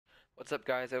What's up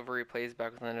guys, Overreplays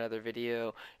back with another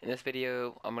video. In this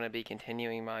video, I'm going to be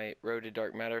continuing my Road to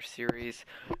Dark Matter series.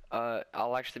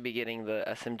 I'll actually be getting the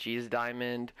SMG's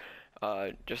diamond.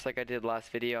 Just like I did last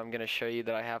video, I'm going to show you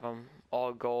that I have them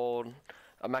all gold.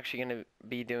 I'm actually going to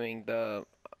be doing the,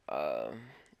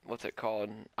 what's it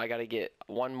called? I got to get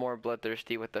one more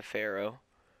Bloodthirsty with the Pharaoh.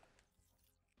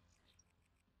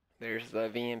 There's the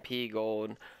VMP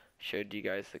gold. Showed you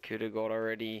guys the Kuda gold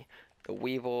already. The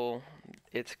Weevil,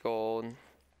 it's gold.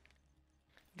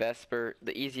 Vesper,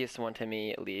 the easiest one to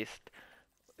me at least,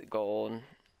 gold.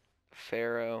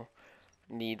 Pharaoh,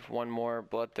 need one more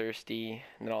Bloodthirsty,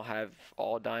 and then I'll have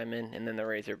all diamond, and then the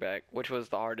Razorback, which was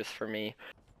the hardest for me.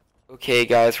 Okay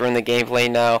guys, we're in the gameplay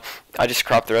now. I just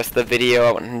cropped the rest of the video.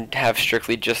 I want to have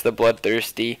strictly just the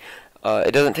Bloodthirsty.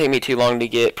 It doesn't take me too long to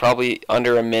get, probably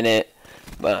under a minute,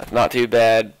 but not too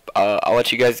bad. I'll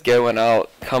let you guys go, and I'll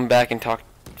come back and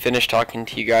finish talking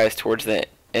to you guys towards the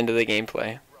end of the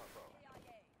gameplay.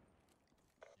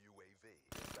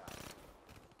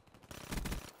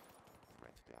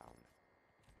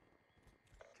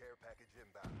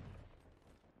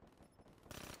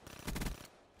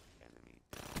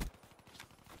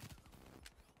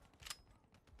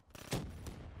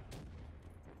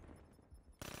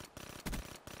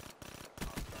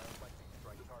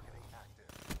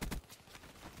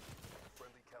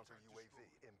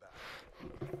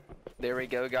 There we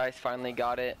go guys, finally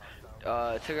got it.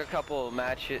 Took a couple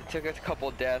matches, took a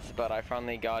couple deaths, but I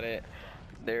finally got it.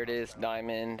 There it is,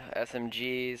 diamond,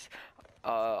 SMGs.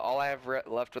 All I have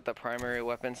left with the primary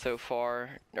weapon so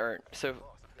far,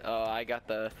 I got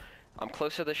I'm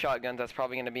close to the shotguns. That's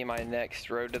probably going to be my next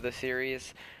road to the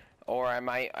series. Or I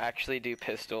might actually do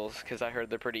pistols, because I heard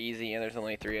they're pretty easy and there's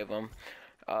only 3 of them.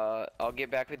 I'll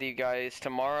get back with you guys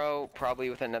tomorrow,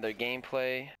 probably with another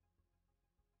gameplay.